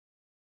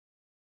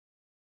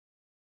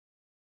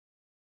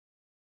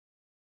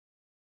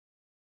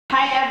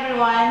Hi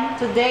everyone!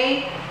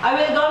 Today, I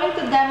will going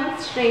to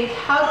demonstrate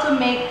how to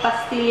make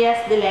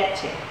pastillas de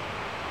leche.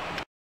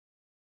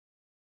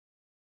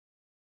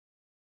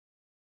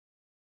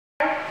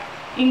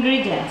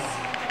 Ingredients: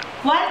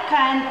 1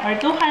 can or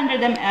 200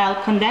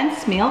 ml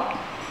condensed milk,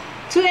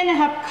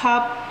 2.5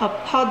 cup of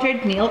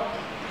powdered milk,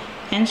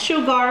 and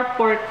sugar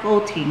for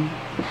coating.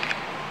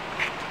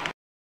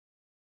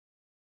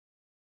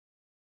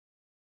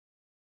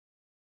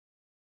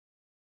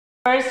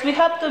 First, we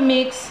have to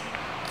mix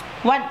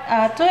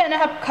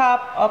 2.5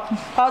 cup of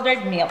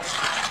powdered milk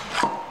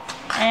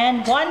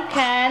and 1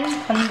 can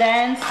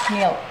condensed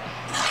milk.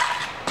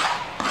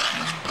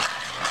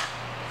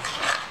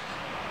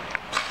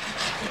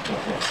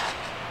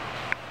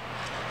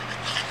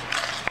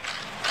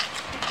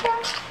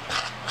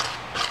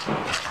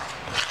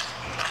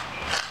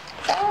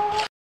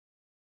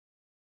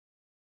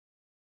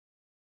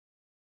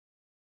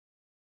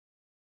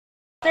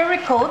 After we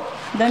coat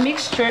the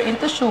mixture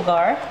into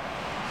sugar,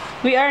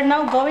 we are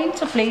now going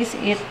to place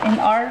it in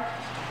our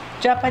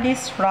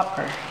Japanese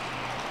wrapper.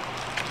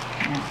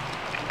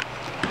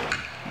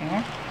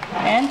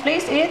 And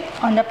place it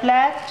on the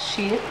flat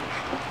sheet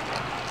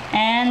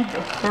and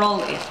roll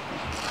it.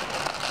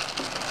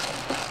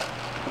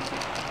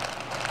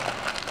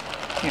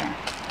 Here.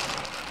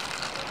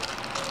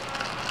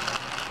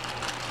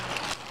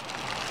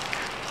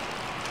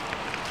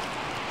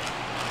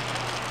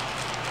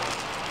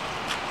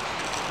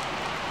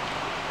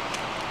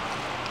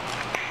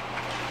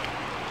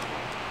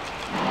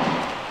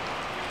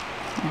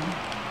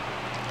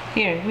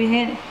 Here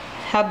we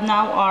have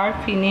now our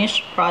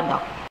finished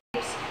product.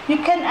 You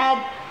can add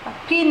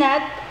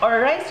peanut or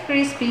Rice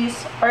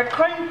Krispies or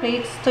corn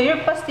flakes to your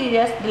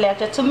pastillas de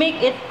leche to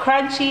make it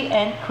crunchy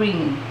and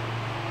creamy.